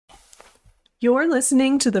You're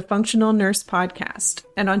listening to the Functional Nurse Podcast,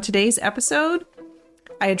 and on today's episode,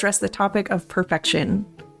 I address the topic of perfection.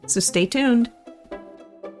 So stay tuned.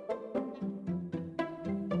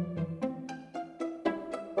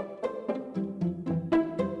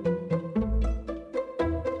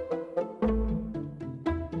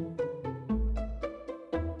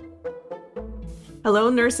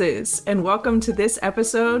 Hello, nurses, and welcome to this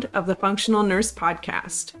episode of the Functional Nurse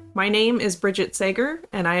Podcast. My name is Bridget Sager,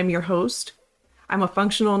 and I am your host. I'm a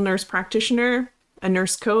functional nurse practitioner, a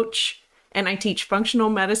nurse coach, and I teach functional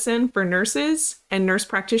medicine for nurses and nurse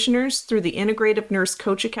practitioners through the Integrative Nurse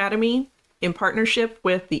Coach Academy in partnership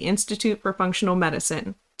with the Institute for Functional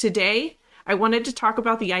Medicine. Today, I wanted to talk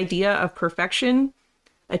about the idea of perfection,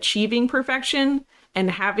 achieving perfection,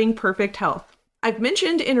 and having perfect health. I've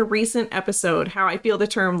mentioned in a recent episode how I feel the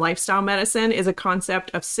term lifestyle medicine is a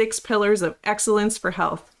concept of 6 pillars of excellence for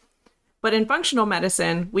health. But in functional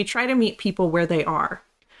medicine, we try to meet people where they are.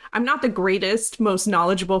 I'm not the greatest, most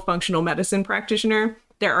knowledgeable functional medicine practitioner.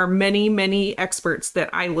 There are many, many experts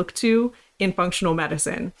that I look to in functional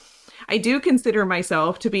medicine. I do consider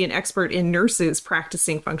myself to be an expert in nurses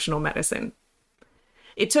practicing functional medicine.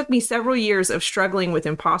 It took me several years of struggling with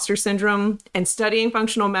imposter syndrome and studying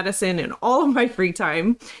functional medicine in all of my free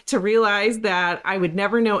time to realize that I would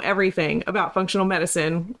never know everything about functional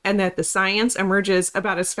medicine and that the science emerges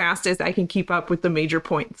about as fast as I can keep up with the major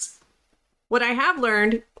points. What I have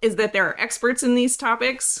learned is that there are experts in these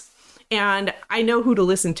topics, and I know who to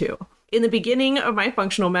listen to. In the beginning of my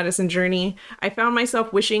functional medicine journey, I found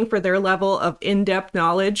myself wishing for their level of in-depth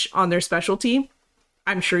knowledge on their specialty.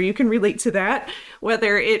 I'm sure you can relate to that,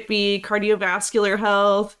 whether it be cardiovascular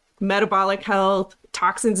health, metabolic health,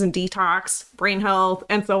 toxins and detox, brain health,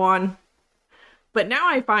 and so on. But now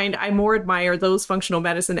I find I more admire those functional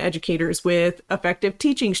medicine educators with effective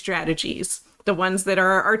teaching strategies, the ones that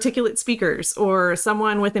are articulate speakers or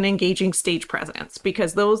someone with an engaging stage presence,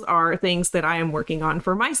 because those are things that I am working on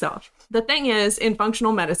for myself. The thing is, in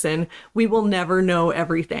functional medicine, we will never know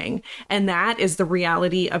everything, and that is the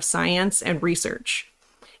reality of science and research.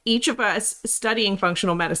 Each of us studying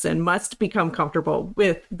functional medicine must become comfortable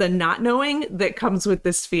with the not knowing that comes with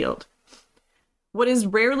this field. What is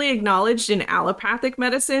rarely acknowledged in allopathic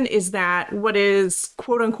medicine is that what is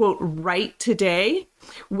quote unquote right today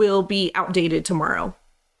will be outdated tomorrow.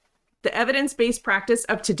 The evidence-based practice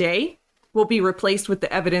of today will be replaced with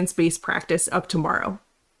the evidence-based practice of tomorrow.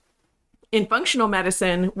 In functional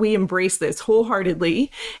medicine, we embrace this wholeheartedly,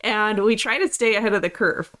 and we try to stay ahead of the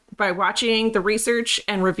curve by watching the research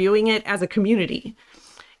and reviewing it as a community.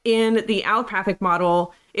 In the allopathic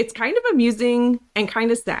model, it's kind of amusing and kind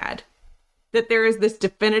of sad that there is this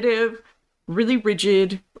definitive, really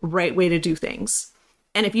rigid, right way to do things.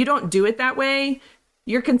 And if you don't do it that way,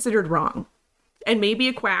 you're considered wrong and maybe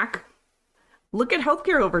a quack. Look at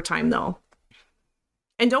healthcare over time, though.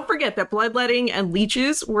 And don't forget that bloodletting and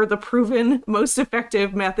leeches were the proven most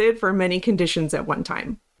effective method for many conditions at one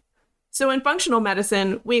time. So in functional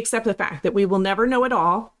medicine, we accept the fact that we will never know it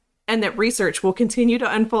all and that research will continue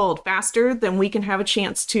to unfold faster than we can have a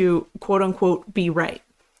chance to, quote unquote, be right.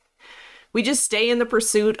 We just stay in the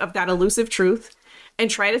pursuit of that elusive truth and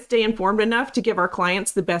try to stay informed enough to give our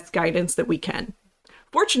clients the best guidance that we can.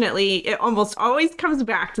 Fortunately, it almost always comes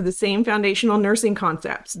back to the same foundational nursing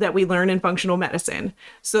concepts that we learn in functional medicine,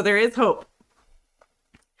 so there is hope.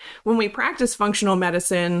 When we practice functional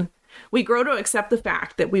medicine, we grow to accept the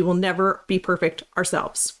fact that we will never be perfect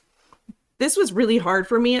ourselves. This was really hard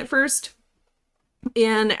for me at first.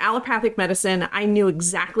 In allopathic medicine, I knew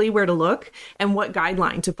exactly where to look and what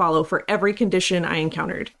guideline to follow for every condition I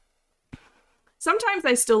encountered. Sometimes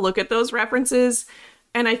I still look at those references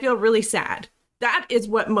and I feel really sad. That is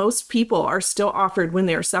what most people are still offered when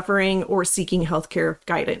they're suffering or seeking healthcare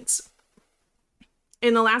guidance.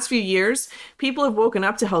 In the last few years, people have woken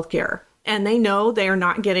up to healthcare and they know they are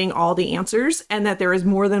not getting all the answers and that there is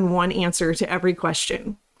more than one answer to every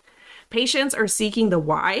question. Patients are seeking the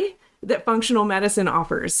why that functional medicine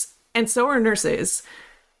offers, and so are nurses.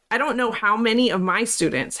 I don't know how many of my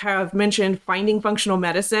students have mentioned finding functional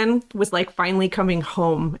medicine was like finally coming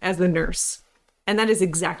home as a nurse, and that is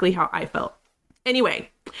exactly how I felt. Anyway,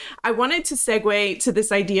 I wanted to segue to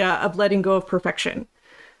this idea of letting go of perfection.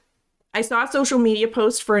 I saw a social media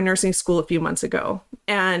post for a nursing school a few months ago,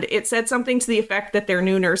 and it said something to the effect that their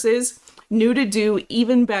new nurses knew to do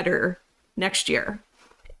even better next year.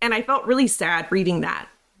 And I felt really sad reading that.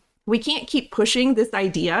 We can't keep pushing this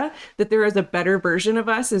idea that there is a better version of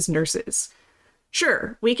us as nurses.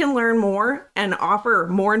 Sure, we can learn more and offer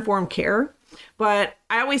more informed care, but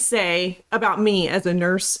I always say about me as a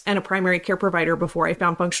nurse and a primary care provider before I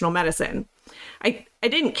found functional medicine, I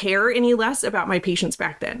didn't care any less about my patients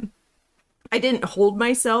back then. I didn't hold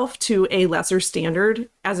myself to a lesser standard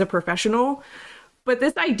as a professional, but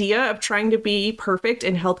this idea of trying to be perfect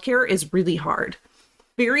in healthcare is really hard.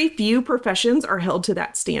 Very few professions are held to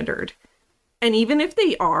that standard. And even if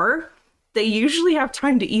they are, they usually have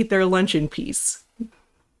time to eat their lunch in peace.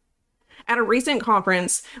 At a recent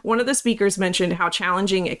conference, one of the speakers mentioned how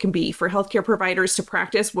challenging it can be for healthcare providers to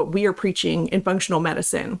practice what we are preaching in functional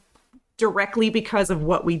medicine, directly because of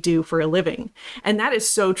what we do for a living. And that is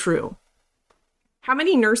so true. How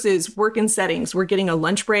many nurses work in settings where getting a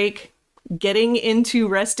lunch break, getting into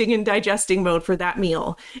resting and digesting mode for that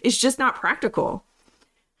meal is just not practical?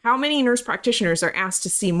 How many nurse practitioners are asked to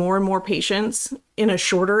see more and more patients in a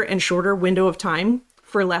shorter and shorter window of time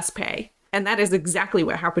for less pay? And that is exactly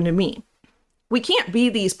what happened to me. We can't be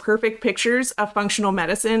these perfect pictures of functional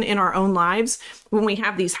medicine in our own lives when we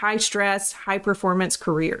have these high stress, high performance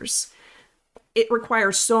careers. It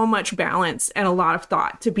requires so much balance and a lot of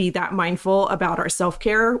thought to be that mindful about our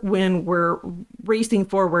self-care when we're racing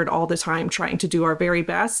forward all the time, trying to do our very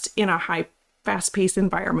best in a high, fast-paced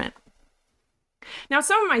environment. Now,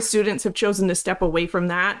 some of my students have chosen to step away from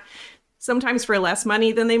that, sometimes for less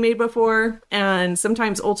money than they made before, and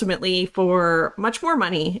sometimes ultimately for much more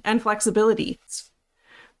money and flexibility.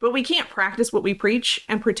 But we can't practice what we preach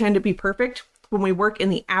and pretend to be perfect when we work in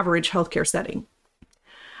the average healthcare setting.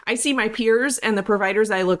 I see my peers and the providers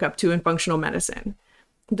I look up to in functional medicine.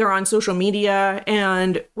 They're on social media,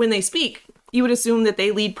 and when they speak, you would assume that they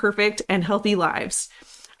lead perfect and healthy lives.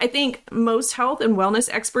 I think most health and wellness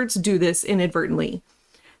experts do this inadvertently.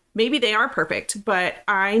 Maybe they are perfect, but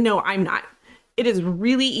I know I'm not. It is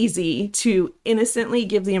really easy to innocently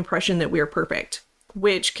give the impression that we are perfect,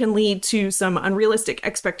 which can lead to some unrealistic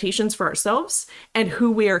expectations for ourselves and who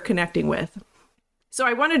we are connecting with. So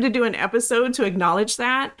I wanted to do an episode to acknowledge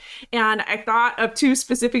that, and I thought of 2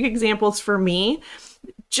 specific examples for me,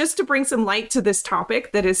 just to bring some light to this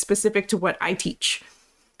topic that is specific to what I teach.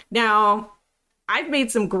 Now, I've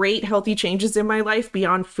made some great healthy changes in my life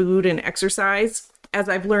beyond food and exercise as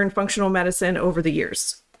I've learned functional medicine over the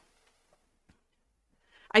years.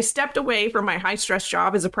 I stepped away from my high-stress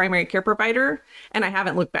job as a primary care provider, and I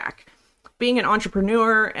haven't looked back. Being an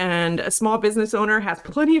entrepreneur and a small business owner has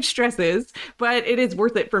plenty of stresses, but it is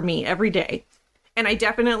worth it for me every day. And I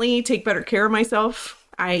definitely take better care of myself.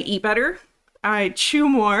 I eat better. I chew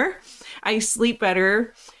more. I sleep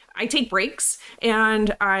better. I take breaks,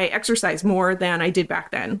 and I exercise more than I did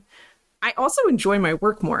back then. I also enjoy my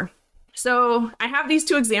work more. So I have these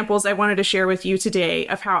 2 examples I wanted to share with you today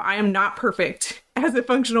of how I am not perfect as a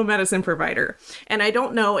functional medicine provider. And I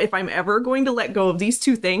don't know if I'm ever going to let go of these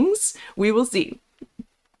 2 things. We will see.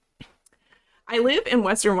 I live in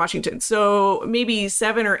Western Washington, so maybe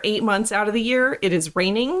 7 or 8 months out of the year, it is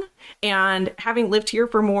raining. And having lived here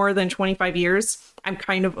for more than 25 years, I'm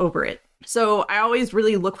kind of over it. So I always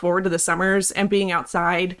really look forward to the summers and being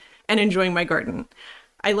outside and enjoying my garden.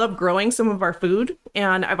 I love growing some of our food,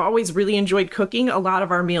 and I've always really enjoyed cooking a lot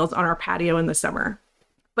of our meals on our patio in the summer.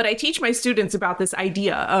 But I teach my students about this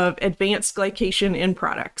idea of advanced glycation end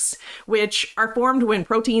products, which are formed when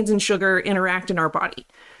proteins and sugar interact in our body.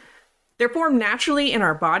 They're formed naturally in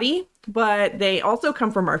our body, but they also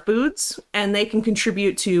come from our foods, and they can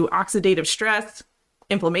contribute to oxidative stress,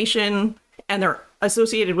 inflammation, and they're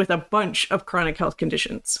associated with a bunch of chronic health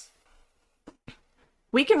conditions.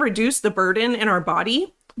 We can reduce the burden in our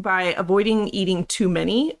body by avoiding eating too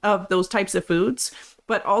many of those types of foods,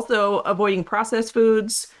 but also avoiding processed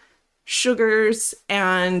foods, sugars,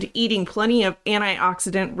 and eating plenty of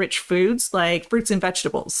antioxidant-rich foods like fruits and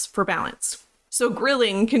vegetables for balance. So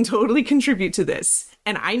grilling can totally contribute to this,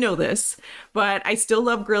 and I know this, but I still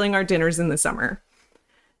love grilling our dinners in the summer.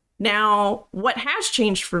 Now, what has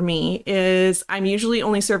changed for me is I'm usually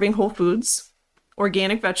only serving whole foods,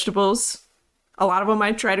 organic vegetables. A lot of them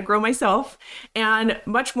I try to grow myself, and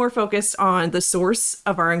much more focused on the source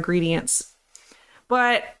of our ingredients.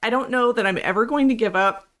 But I don't know that I'm ever going to give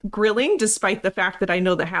up grilling, despite the fact that I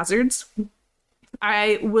know the hazards.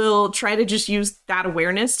 I will try to just use that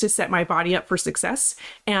awareness to set my body up for success,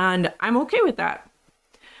 and I'm okay with that.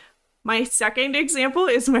 My second example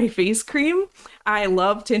is my face cream. I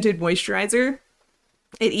love tinted moisturizer.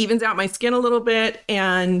 It evens out my skin a little bit,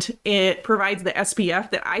 and it provides the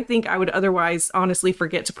SPF that I think I would otherwise honestly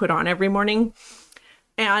forget to put on every morning.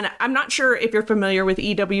 And I'm not sure if you're familiar with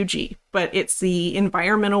EWG, but it's the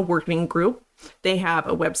Environmental Working Group. They have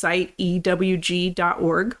a website,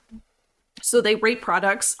 ewg.org. So they rate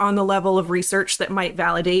products on the level of research that might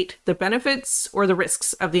validate the benefits or the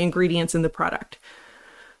risks of the ingredients in the product.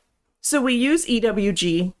 So we use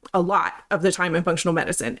EWG a lot of the time in functional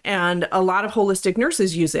medicine, and a lot of holistic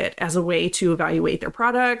nurses use it as a way to evaluate their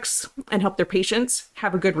products and help their patients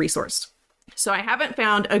have a good resource. So I haven't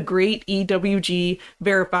found a great EWG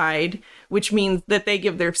verified, which means that they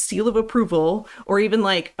give their seal of approval or even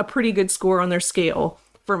like a pretty good score on their scale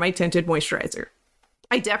for my tinted moisturizer.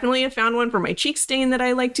 I definitely have found one for my cheek stain that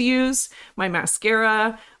I like to use, my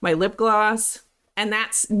mascara, my lip gloss, and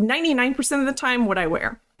that's 99% of the time what I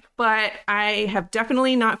wear. But I have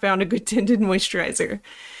definitely not found a good tinted moisturizer.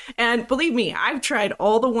 And believe me, I've tried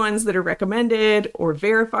all the ones that are recommended or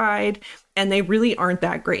verified, and they really aren't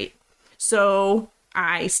that great. So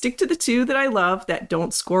I stick to the two that I love that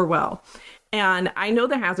don't score well. And I know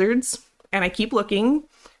the hazards, and I keep looking,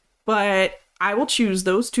 but I will choose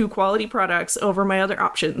those two quality products over my other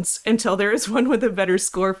options until there is one with a better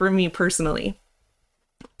score for me personally.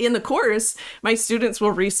 In the course, my students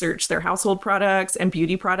will research their household products and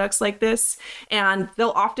beauty products like this, and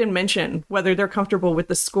they'll often mention whether they're comfortable with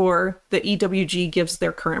the score that EWG gives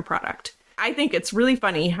their current product. I think it's really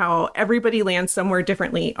funny how everybody lands somewhere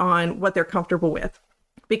differently on what they're comfortable with.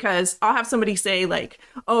 Because I'll have somebody say like,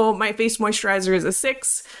 oh, my face moisturizer is a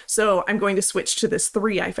 6, so I'm going to switch to this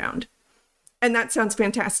 3 I found. And that sounds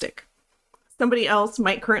fantastic. Somebody else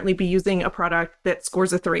might currently be using a product that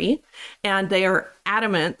scores a 3, and they are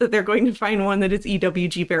adamant that they're going to find one that is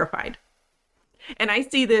EWG verified. And I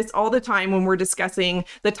see this all the time when we're discussing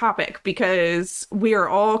the topic because we are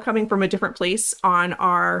all coming from a different place on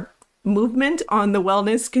our movement on the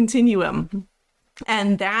wellness continuum.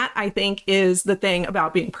 And that, I think, is the thing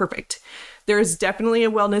about being perfect. There is definitely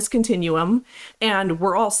a wellness continuum, and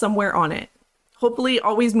we're all somewhere on it. Hopefully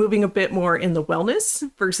always moving a bit more in the wellness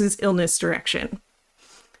versus illness direction.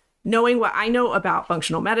 Knowing what I know about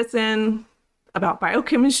functional medicine, about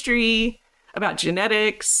biochemistry, about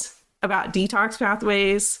genetics, about detox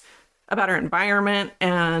pathways, about our environment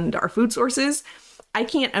and our food sources, I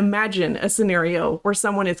can't imagine a scenario where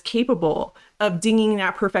someone is capable of dinging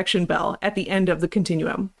that perfection bell at the end of the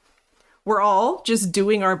continuum. We're all just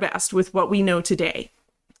doing our best with what we know today.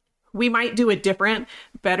 We might do a different,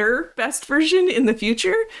 better, best version in the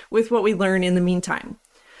future with what we learn in the meantime.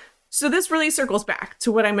 So this really circles back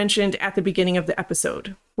to what I mentioned at the beginning of the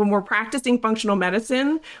episode. When we're practicing functional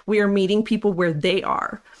medicine, we are meeting people where they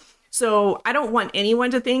are. So I don't want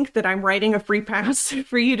anyone to think that I'm writing a free pass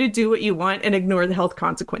for you to do what you want and ignore the health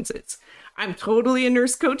consequences. I'm totally a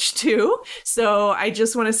nurse coach too. So I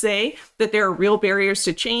just want to say that there are real barriers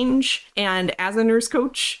to change. And as a nurse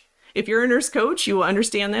coach, if you're a nurse coach, you will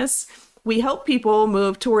understand this. We help people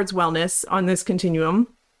move towards wellness on this continuum,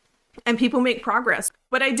 and people make progress.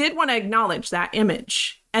 But I did want to acknowledge that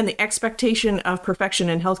image and the expectation of perfection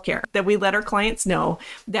in healthcare, that we let our clients know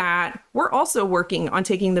that we're also working on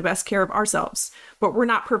taking the best care of ourselves, but we're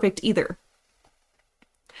not perfect either.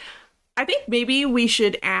 I think maybe we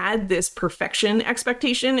should add this perfection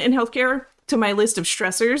expectation in healthcare to my list of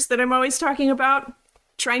stressors that I'm always talking about.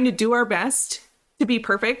 Trying to do our best to be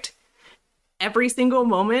perfect every single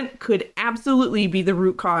moment could absolutely be the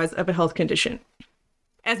root cause of a health condition.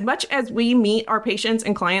 As much as we meet our patients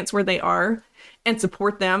and clients where they are and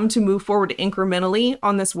support them to move forward incrementally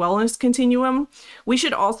on this wellness continuum, we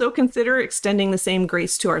should also consider extending the same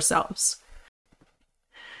grace to ourselves.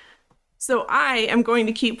 So I am going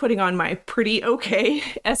to keep putting on my pretty okay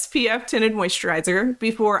SPF tinted moisturizer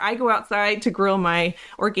before I go outside to grill my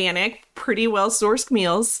organic, pretty well-sourced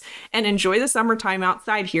meals and enjoy the summertime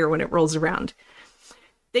outside here when it rolls around.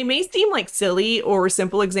 They may seem like silly or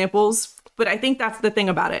simple examples, but I think that's the thing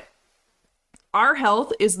about it. Our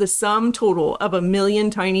health is the sum total of a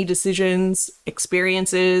million tiny decisions,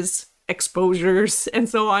 experiences, exposures, and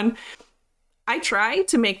so on. I try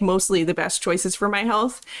to make mostly the best choices for my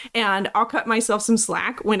health, and I'll cut myself some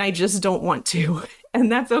slack when I just don't want to, and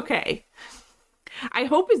that's okay. I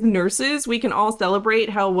hope as nurses, we can all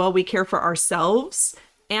celebrate how well we care for ourselves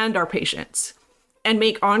and our patients, and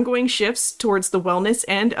make ongoing shifts towards the wellness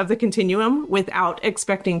end of the continuum without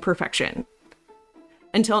expecting perfection.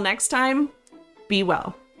 Until next time, be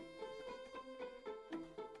well.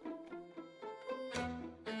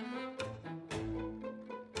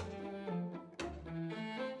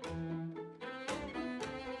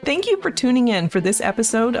 Thank you for tuning in for this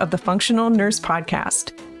episode of the Functional Nurse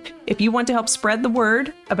Podcast. If you want to help spread the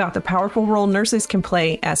word about the powerful role nurses can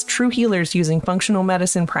play as true healers using functional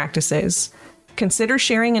medicine practices, consider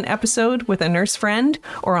sharing an episode with a nurse friend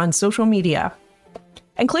or on social media.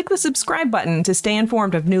 And click the subscribe button to stay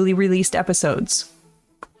informed of newly released episodes.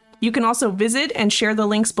 You can also visit and share the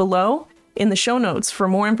links below in the show notes for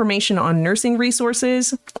more information on nursing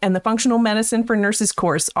resources and the Functional Medicine for Nurses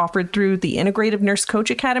course offered through the Integrative Nurse Coach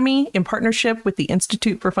Academy in partnership with the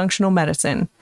Institute for Functional Medicine.